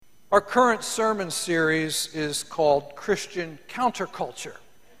Our current sermon series is called Christian Counterculture.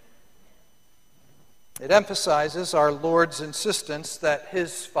 It emphasizes our Lord's insistence that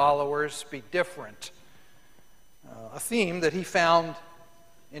his followers be different, a theme that he found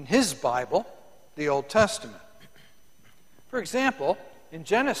in his Bible, the Old Testament. For example, in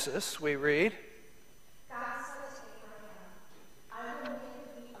Genesis we read, God said to Abraham, I will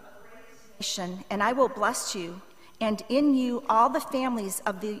make you a great nation, and I will bless you, and in you all the families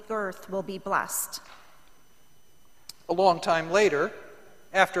of the earth will be blessed. A long time later,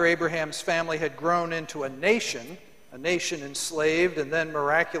 after Abraham's family had grown into a nation enslaved and then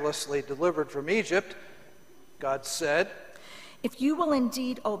miraculously delivered from Egypt, God said, If you will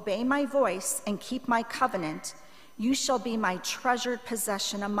indeed obey my voice and keep my covenant, you shall be my treasured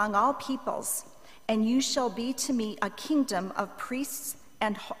possession among all peoples, and you shall be to me a kingdom of priests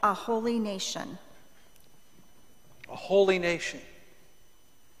and a holy nation. A holy nation.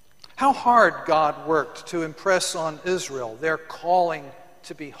 How hard God worked to impress on Israel their calling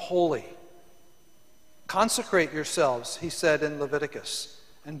to be holy. Consecrate yourselves, he said in Leviticus,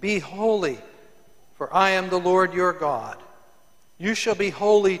 and be holy, for I am the Lord your God. You shall be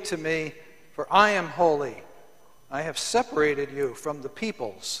holy to me, for I am holy. I have separated you from the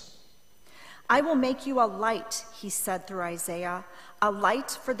peoples. I will make you a light, he said through Isaiah, a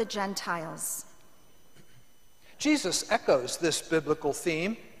light for the Gentiles. Jesus echoes this biblical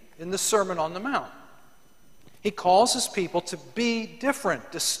theme in the Sermon on the Mount. He calls his people to be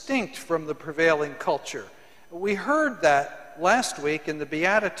different, distinct from the prevailing culture. We heard that last week in the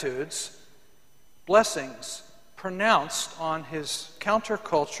Beatitudes, blessings pronounced on his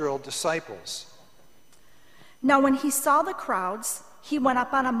countercultural disciples. Now when he saw the crowds, he went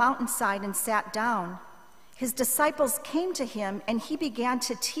up on a mountainside and sat down. His disciples came to him, and he began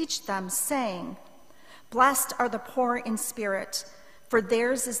to teach them, saying, Blessed are the poor in spirit, for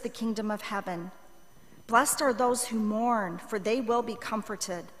theirs is the kingdom of heaven. Blessed are those who mourn, for they will be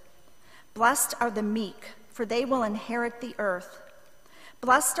comforted. Blessed are the meek, for they will inherit the earth.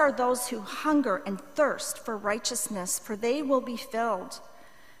 Blessed are those who hunger and thirst for righteousness, for they will be filled.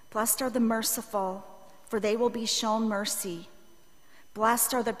 Blessed are the merciful, for they will be shown mercy.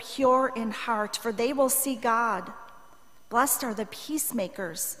 Blessed are the pure in heart, for they will see God. Blessed are the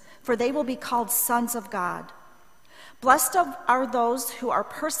peacemakers, for they will be called sons of God. Blessed are those who are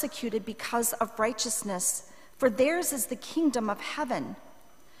persecuted because of righteousness, for theirs is the kingdom of heaven.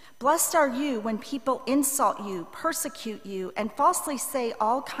 Blessed are you when people insult you, persecute you, and falsely say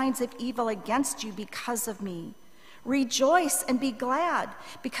all kinds of evil against you because of me. Rejoice and be glad,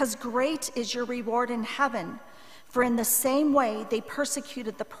 because great is your reward in heaven, for in the same way they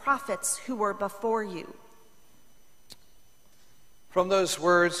persecuted the prophets who were before you. From those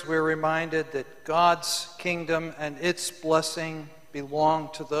words, we're reminded that God's kingdom and its blessing belong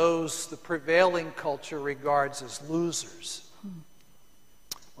to those the prevailing culture regards as losers.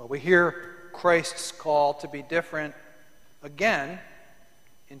 Well, we hear Christ's call to be different again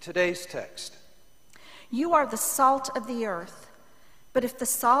in today's text. You are the salt of the earth, but if the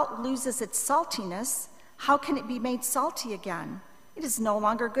salt loses its saltiness, how can it be made salty again? It is no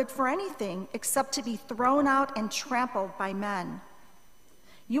longer good for anything except to be thrown out and trampled by men.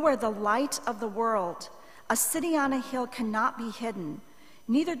 You are the light of the world. A city on a hill cannot be hidden.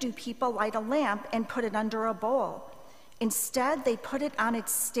 Neither do people light a lamp and put it under a bowl. Instead, they put it on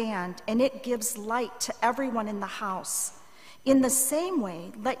its stand, and it gives light to everyone in the house. In the same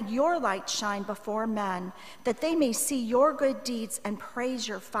way, let your light shine before men, that they may see your good deeds and praise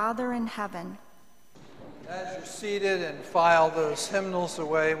your Father in heaven. As you're seated and file those hymnals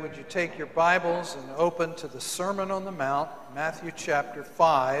away, would you take your Bibles and open to the Sermon on the Mount, Matthew chapter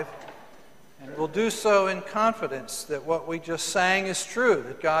 5, and we'll do so in confidence that what we just sang is true,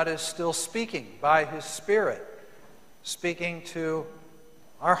 that God is still speaking by his Spirit, speaking to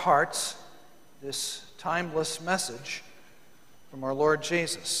our hearts this timeless message from our Lord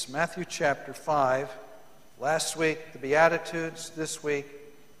Jesus. Matthew chapter 5, last week the Beatitudes, this week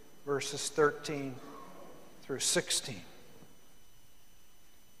verses 13 through 16.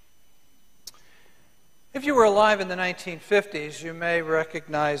 If you were alive in the 1950s, you may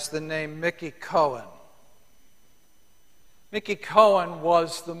recognize the name Mickey Cohen. Mickey Cohen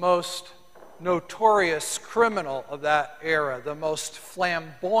was the most notorious criminal of that era, the most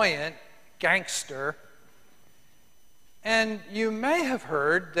flamboyant gangster. And you may have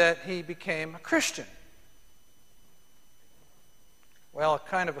heard that he became a Christian. Well,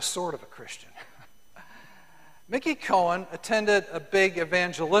 kind of a sort of a Christian. Mickey Cohen attended a big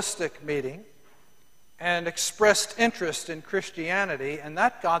evangelistic meeting and expressed interest in Christianity, and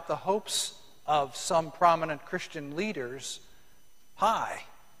that got the hopes of some prominent Christian leaders high.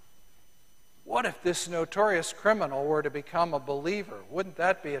 What if this notorious criminal were to become a believer? Wouldn't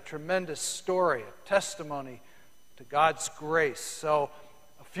that be a tremendous story, a testimony to God's grace? So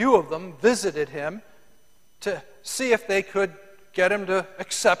a few of them visited him to see if they could get him to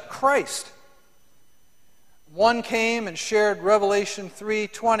accept Christ. One came and shared Revelation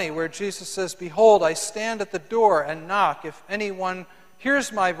 3:20, where Jesus says, "Behold, I stand at the door and knock. If anyone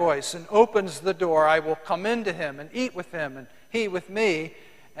hears my voice and opens the door, I will come into him and eat with him and he with me."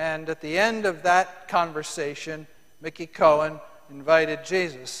 And at the end of that conversation, Mickey Cohen invited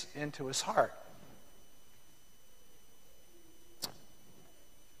Jesus into his heart.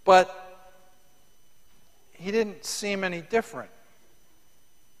 But he didn't seem any different.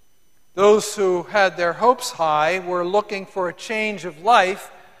 Those who had their hopes high were looking for a change of life,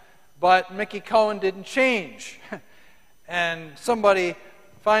 but Mickey Cohen didn't change. And somebody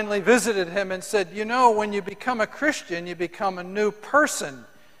finally visited him and said, "You know, when you become a Christian, you become a new person.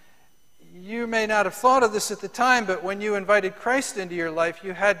 You may not have thought of this at the time, but when you invited Christ into your life,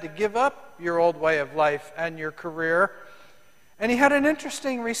 you had to give up your old way of life and your career." And he had an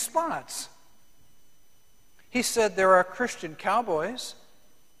interesting response. He said, "There are Christian cowboys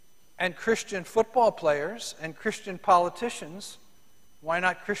and Christian football players and Christian politicians. Why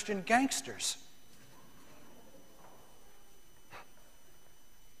not Christian gangsters?"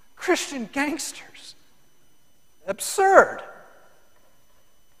 Christian gangsters. Absurd.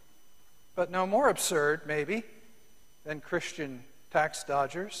 But no more absurd, maybe, than Christian tax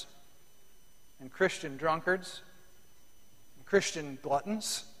dodgers and Christian drunkards and Christian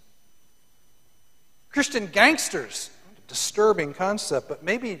gluttons. Christian gangsters. Disturbing concept, but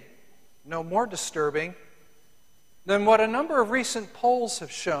maybe no more disturbing than what a number of recent polls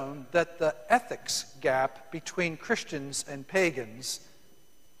have shown, that the ethics gap between Christians and pagans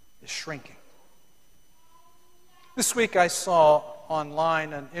is shrinking. This week I saw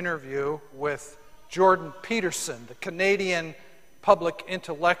online an interview with Jordan Peterson, the Canadian public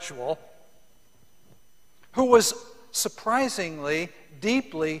intellectual, who was surprisingly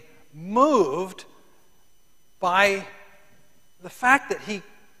deeply moved by the fact that he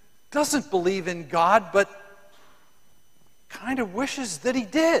doesn't believe in God, but kind of wishes that he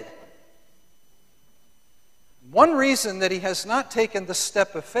did. One reason that he has not taken the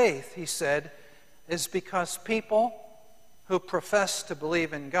step of faith, he said, is because people who profess to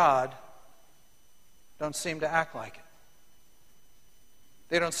believe in God don't seem to act like it.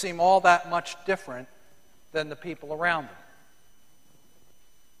 They don't seem all that much different than the people around them.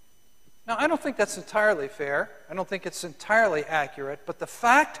 Now, I don't think that's entirely fair. I don't think it's entirely accurate. But the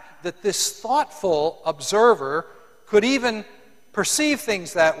fact that this thoughtful observer could even perceive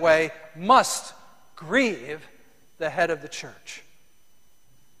things that way must grieve the head of the church.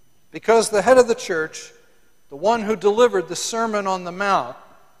 Because the head of the church, the one who delivered the Sermon on the Mount,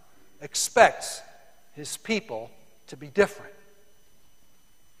 expects his people to be different.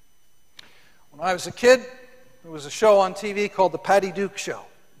 When I was a kid, there was a show on TV called The Patty Duke Show,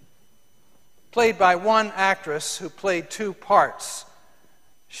 played by one actress who played two parts.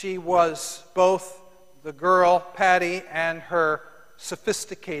 She was both the girl, Patty, and her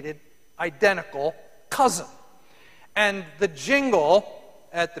sophisticated, identical cousin. And the jingle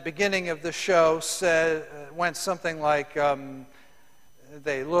at the beginning of the show went something like,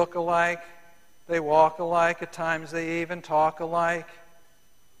 they look alike, they walk alike, at times they even talk alike.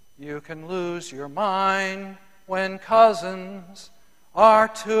 You can lose your mind when cousins are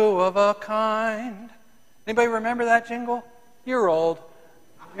two of a kind. Anybody remember that jingle? You're old.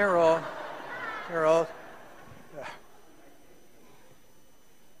 You're old. You're old. Yeah.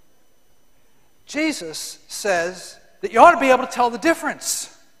 Jesus says that you ought to be able to tell the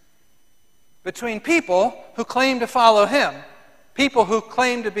difference between people who claim to follow him, people who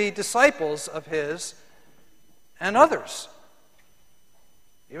claim to be disciples of his, and others,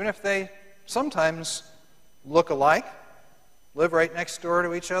 even if they sometimes look alike, live right next door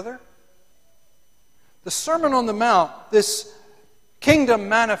to each other. The Sermon on the Mount, this kingdom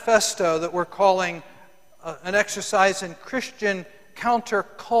manifesto that we're calling an exercise in Christian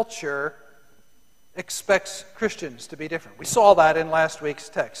counterculture, expects Christians to be different. We saw that in last week's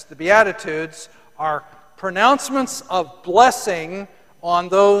text. The Beatitudes are pronouncements of blessing on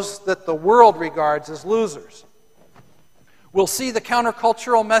those that the world regards as losers. We'll see the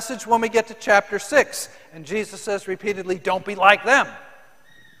countercultural message when we get to chapter 6. And Jesus says repeatedly, don't be like them.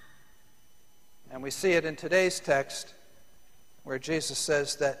 And we see it in today's text where Jesus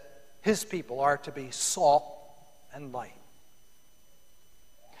says that his people are to be salt and light.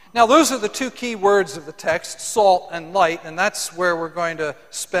 Now, those are the two key words of the text, salt and light, and that's where we're going to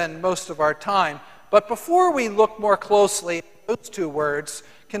spend most of our time. But before we look more closely at those two words,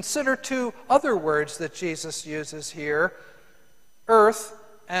 consider two other words that Jesus uses here, earth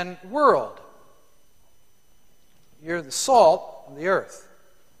and world. You're the salt of the earth.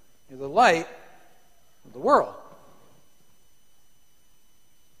 You're the light of the world.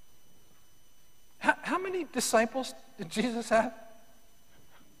 How many disciples did Jesus have?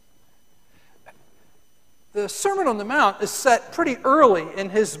 The Sermon on the Mount is set pretty early in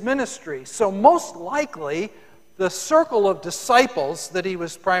his ministry, so most likely the circle of disciples that he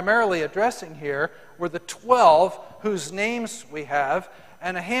was primarily addressing here were the 12 whose names we have,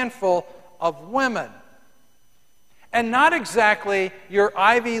 and a handful of women. And not exactly your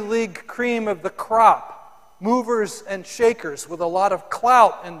Ivy League cream of the crop, movers and shakers with a lot of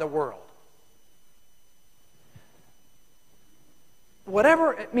clout in the world.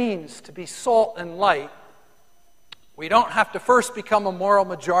 Whatever it means to be salt and light, we don't have to first become a moral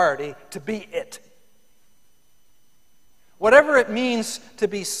majority to be it. Whatever it means to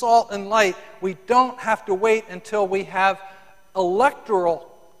be salt and light, we don't have to wait until we have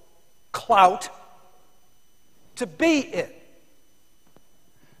electoral clout to be it.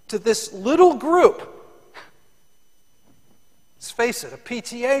 To this little group, let's face it, a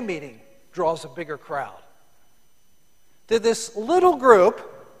PTA meeting draws a bigger crowd. To this little group,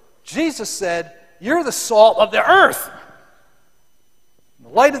 Jesus said, "You're the salt of the earth, the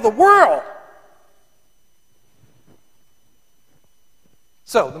light of the world."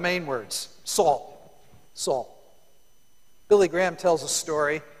 So, the main words, salt, salt. Billy Graham tells a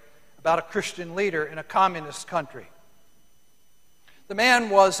story about a Christian leader in a communist country. The man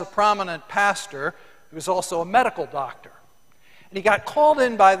was a prominent pastor who was also a medical doctor. And he got called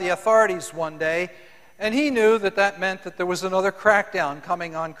in by the authorities one day, and he knew that that meant that there was another crackdown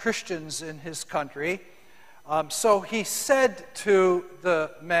coming on Christians in his country. So he said to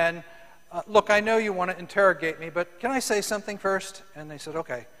the men, "Look, I know you want to interrogate me, but can I say something first?" And they said,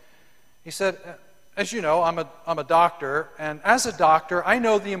 "Okay." He said, "As you know, I'm a doctor, and as a doctor, I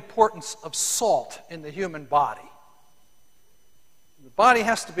know the importance of salt in the human body. The body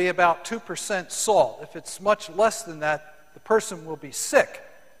has to be about 2% salt. If it's much less than that, the person will be sick.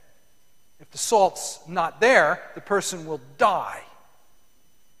 If the salt's not there, the person will die."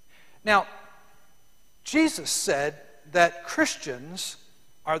 Now, Jesus said that Christians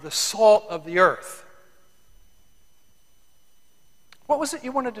are the salt of the earth. What was it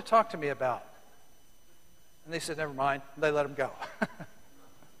you wanted to talk to me about? And they said, "Never mind." And they let him go.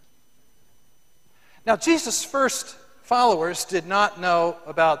 Now, Jesus' first followers did not know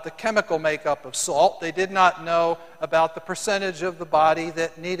about the chemical makeup of salt. They did not know about the percentage of the body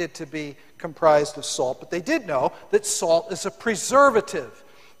that needed to be comprised of salt. But they did know that salt is a preservative.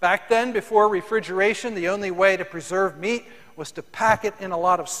 Back then, before refrigeration, the only way to preserve meat was to pack it in a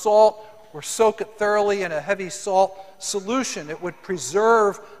lot of salt or soak it thoroughly in a heavy salt solution. It would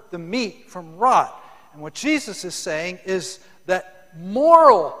preserve the meat from rot. And what Jesus is saying is that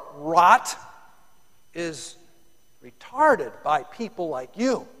moral rot is retarded by people like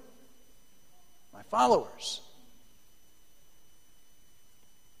you, my followers.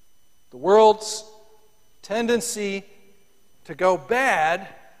 The world's tendency to go bad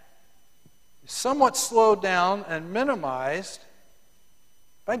is somewhat slowed down and minimized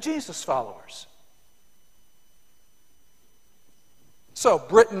by Jesus' followers. So,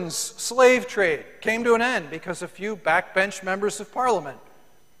 Britain's slave trade came to an end because a few backbench members of Parliament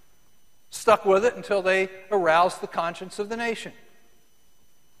stuck with it until they aroused the conscience of the nation.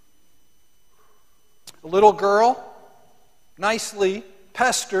 A little girl nicely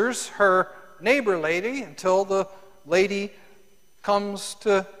pesters her neighbor lady until the lady comes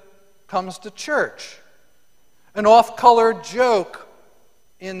to church. An off-colored joke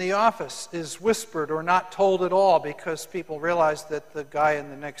in the office is whispered or not told at all because people realize that the guy in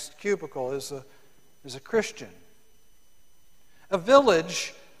the next cubicle is a Christian. A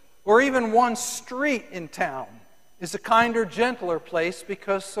village or even one street in town is a kinder, gentler place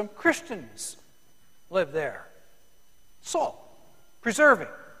because some Christians live there. Salt, preserving.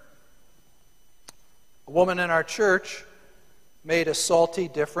 A woman in our church made a salty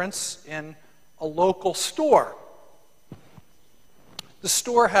difference in a local store. The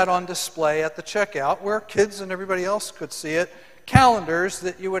store had on display at the checkout, where kids and everybody else could see it, calendars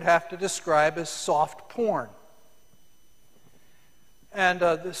that you would have to describe as soft porn. And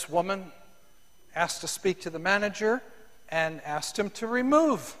this woman asked to speak to the manager and asked him to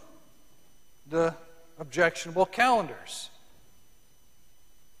remove the objectionable calendars.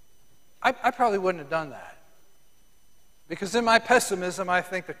 I probably wouldn't have done that. Because in my pessimism, I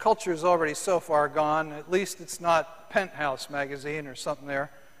think the culture is already so far gone, at least it's not Penthouse magazine or something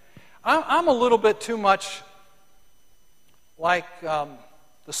there. I'm a little bit too much like the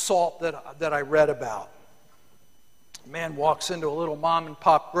salt that I read about. A man walks into a little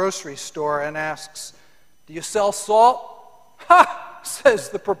mom-and-pop grocery store and asks, "Do you sell salt?" "Ha!" says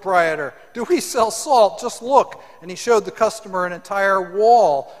the proprietor. "Do we sell salt? Just look." And he showed the customer an entire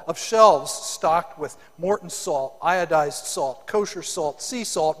wall of shelves stocked with Morton salt, iodized salt, kosher salt, sea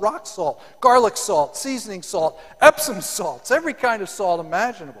salt, rock salt, garlic salt, seasoning salt, Epsom salts, every kind of salt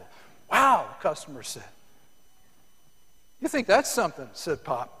imaginable. "Wow," the customer said. "You think that's something," said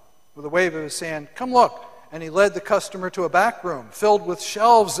Pop, with a wave of his hand. "Come look." And he led the customer to a back room filled with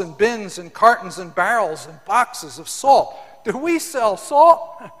shelves and bins and cartons and barrels and boxes of salt. "Do we sell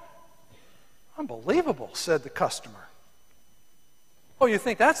salt?" "Unbelievable," said the customer. "Oh, you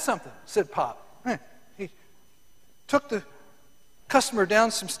think that's something," said Pop. He took the customer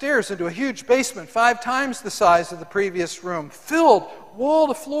down some stairs into a huge basement 5 times the size of the previous room, filled wall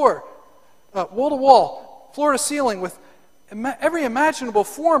to wall, floor to ceiling with every imaginable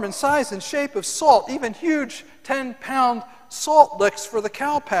form and size and shape of salt, even huge 10-pound salt licks for the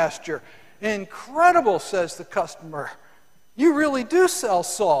cow pasture. "Incredible," says the customer. "You really do sell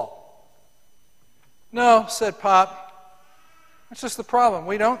salt." "No," said Pop. "That's just the problem.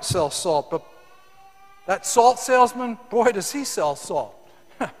 We don't sell salt. But that salt salesman, boy, does he sell salt."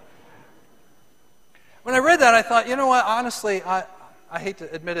 When I read that, I thought, you know what? Honestly, I hate to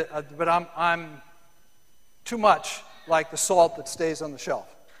admit it, but I'm too much like the salt that stays on the shelf.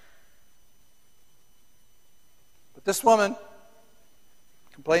 But this woman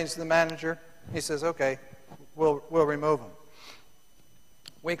complains to the manager. He says, "Okay, we'll remove them."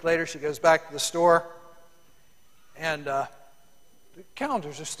 A week later, she goes back to the store, and the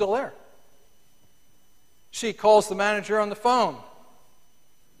calendars are still there. She calls the manager on the phone.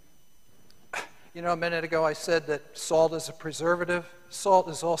 "You know, a minute ago I said that salt is a preservative. Salt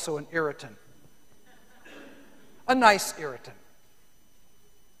is also an irritant. A nice irritant."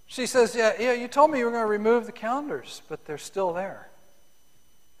 She says, yeah, you told me you were going to remove the calendars, but they're still there."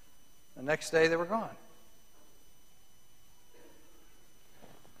 The next day they were gone.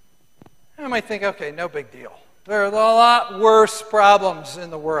 And I might think, okay, no big deal. There are a lot worse problems in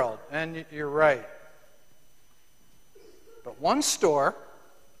the world, and you're right. But one store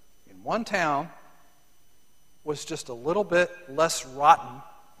in one town was just a little bit less rotten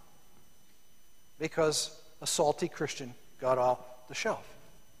because a salty Christian got off the shelf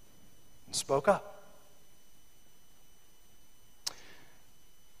and spoke up.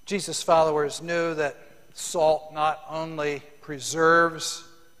 Jesus' followers knew that salt not only preserves,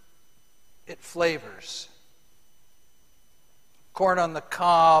 it flavors. Corn on the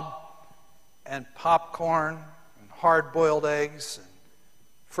cob and popcorn and hard-boiled eggs and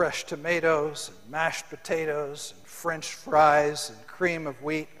fresh tomatoes and mashed potatoes and French fries and cream of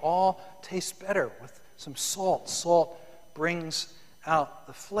wheat all taste better with some salt. Salt brings out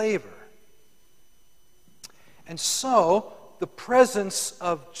the flavor. And so, the presence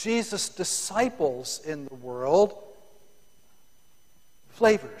of Jesus' disciples in the world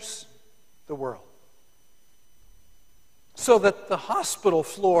flavors the world. So that the hospital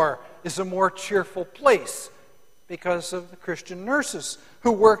floor is a more cheerful place because of the Christian nurses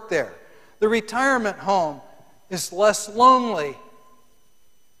who work there. The retirement home is less lonely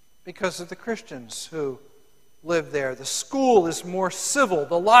because of the Christians who live there. The school is more civil,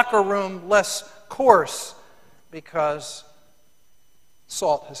 the locker room less coarse, because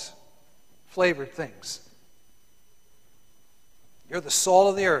salt has flavored things. You're the salt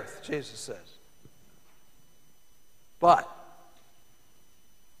of the earth, Jesus says. But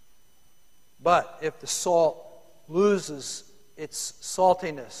if the salt loses its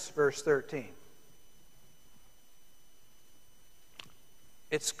saltiness, verse 13,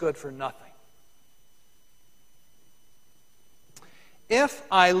 it's good for nothing. If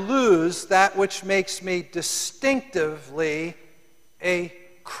I lose that which makes me distinctively a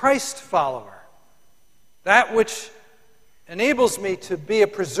Christ follower, that which enables me to be a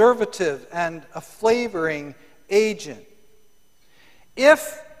preservative and a flavoring agent,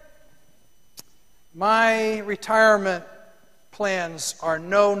 if my retirement plans are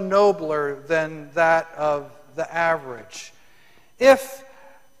no nobler than that of the average, if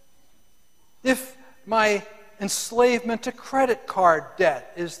my enslavement to credit card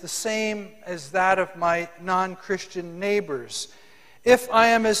debt is the same as that of my non-Christian neighbors, if I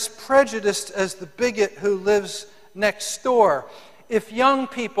am as prejudiced as the bigot who lives next door, if young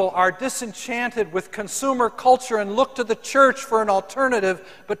people are disenchanted with consumer culture and look to the church for an alternative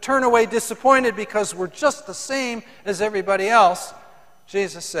but turn away disappointed because we're just the same as everybody else,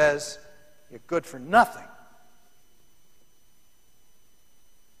 Jesus says, you're good for nothing.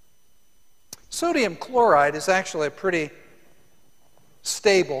 Sodium chloride is actually a pretty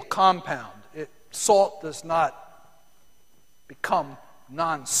stable compound. Salt does not become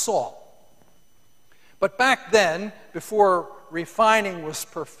non-salt. But back then, before refining was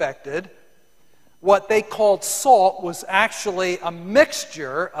perfected, what they called salt was actually a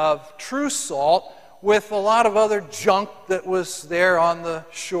mixture of true salt with a lot of other junk that was there on the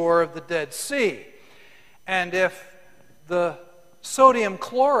shore of the Dead Sea. And if the sodium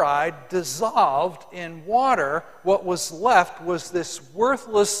chloride dissolved in water, what was left was this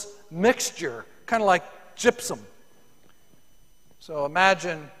worthless mixture, kind of like gypsum. So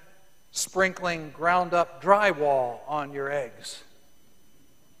imagine sprinkling ground up drywall on your eggs.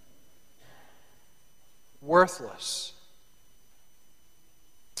 Worthless.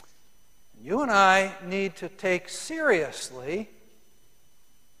 You and I need to take seriously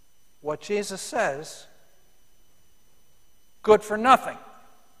what Jesus says, good for nothing.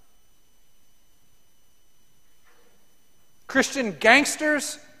 Christian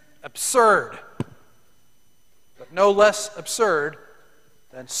gangsters, absurd. But no less absurd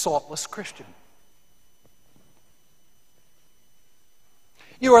than saltless Christian.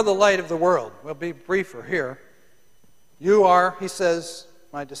 You are the light of the world. We'll be briefer here. You are, he says,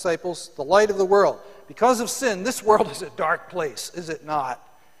 my disciples, the light of the world. Because of sin, this world is a dark place, is it not?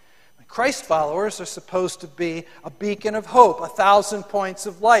 Christ followers are supposed to be a beacon of hope, 1,000 points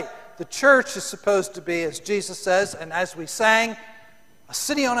of light. The church is supposed to be, as Jesus says, and as we sang, a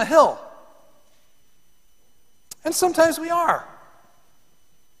city on a hill. And sometimes we are.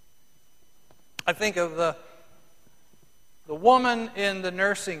 I think of the woman in the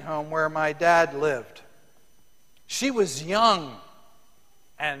nursing home where my dad lived. She was young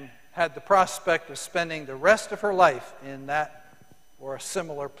and had the prospect of spending the rest of her life in that or a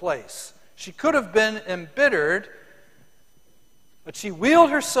similar place. She could have been embittered, but she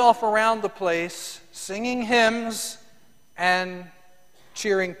wheeled herself around the place, singing hymns and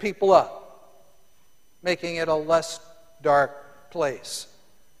cheering people up, making it a less dark place.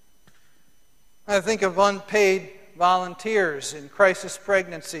 I think of unpaid volunteers in crisis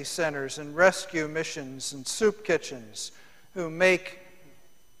pregnancy centers and rescue missions and soup kitchens who make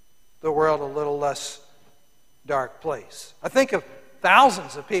the world a little less dark place. I think of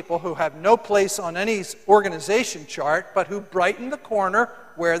thousands of people who have no place on any organization chart, but who brighten the corner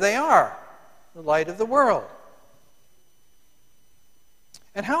where they are, the light of the world.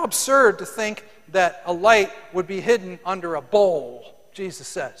 And how absurd to think that a light would be hidden under a bowl, Jesus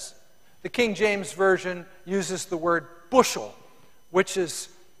says. The King James Version uses the word bushel, which is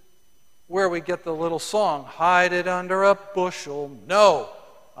where we get the little song, hide it under a bushel. No,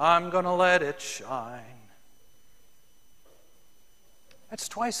 I'm going to let it shine. That's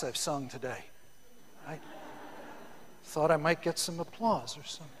twice I've sung today. I thought I might get some applause or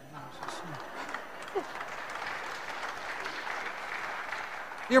something.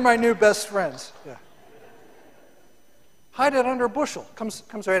 You're my new best friends. Yeah. Hide it under a bushel. Comes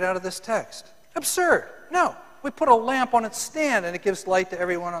right out of this text. Absurd. No. We put a lamp on its stand and it gives light to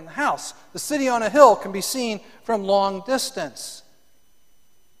everyone on the house. The city on a hill can be seen from long distance.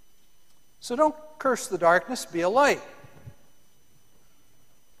 So don't curse the darkness, be a light.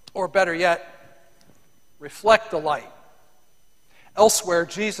 Or better yet, reflect the light. Elsewhere,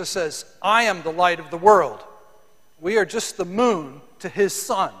 Jesus says, I am the light of the world. We are just the moon to his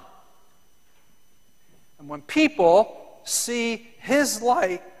sun. And when people see his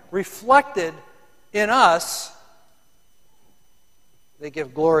light reflected in us, they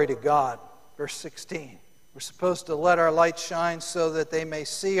give glory to God. Verse 16. We're supposed to let our light shine so that they may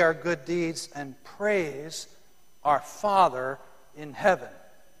see our good deeds and praise our Father in heaven.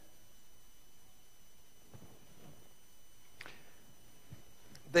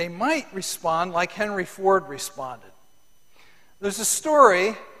 They might respond like Henry Ford responded. There's a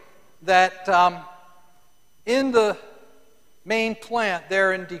story that in the main plant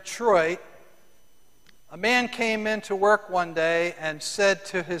there in Detroit, a man came into work one day and said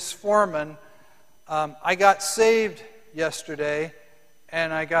to his foreman, I got saved yesterday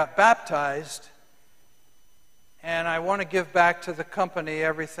and I got baptized and I want to give back to the company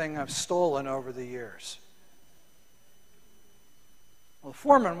everything I've stolen over the years. Well, the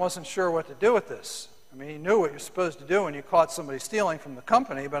foreman wasn't sure what to do with this. I mean, he knew what you're supposed to do when you caught somebody stealing from the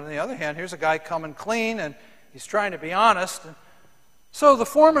company, but on the other hand, here's a guy coming clean and he's trying to be honest. And so the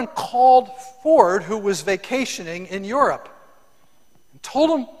foreman called Ford, who was vacationing in Europe, and told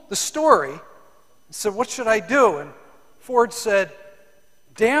him the story and said, what should I do? And Ford said,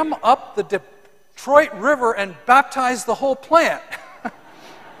 dam up the Detroit River and baptize the whole plant.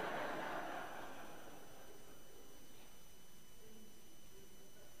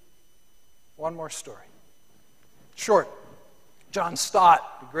 One more story. Short. John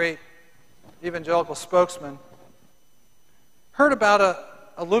Stott, the great evangelical spokesman, heard about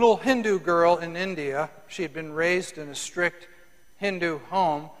a little Hindu girl in India. She had been raised in a strict Hindu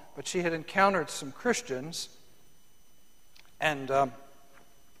home, but she had encountered some Christians. And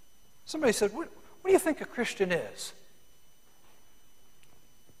somebody said, what do you think a Christian is?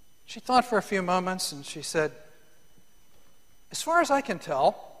 She thought for a few moments and she said, as far as I can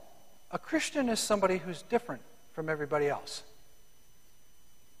tell, a Christian is somebody who's different from everybody else.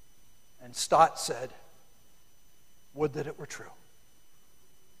 And Stott said, would that it were true.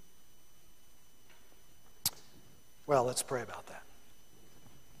 Well, let's pray about that.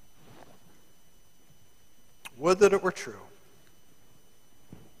 Would that it were true.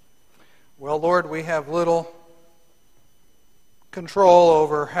 Well, Lord, we have little control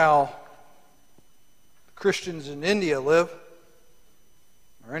over how Christians in India live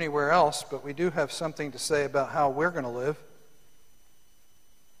or anywhere else, but we do have something to say about how we're going to live.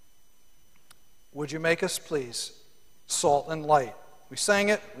 Would you make us, please, salt and light? We sang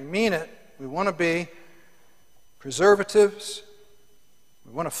it, we mean it, we want to be preservatives.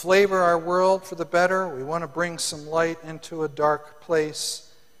 We want to flavor our world for the better. We want to bring some light into a dark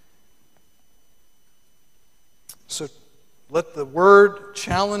place. So let the Word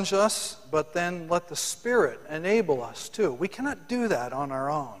challenge us, but then let the Spirit enable us too. We cannot do that on our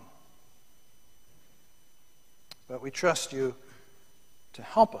own. But we trust you to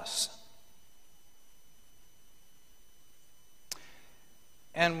help us.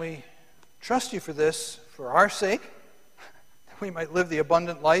 And we trust you for this for our sake, that we might live the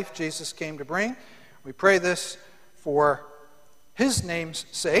abundant life Jesus came to bring. We pray this for his name's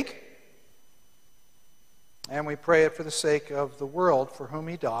sake, and we pray it for the sake of the world for whom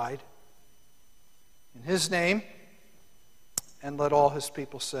he died. In his name, and let all his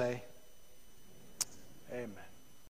people say, amen.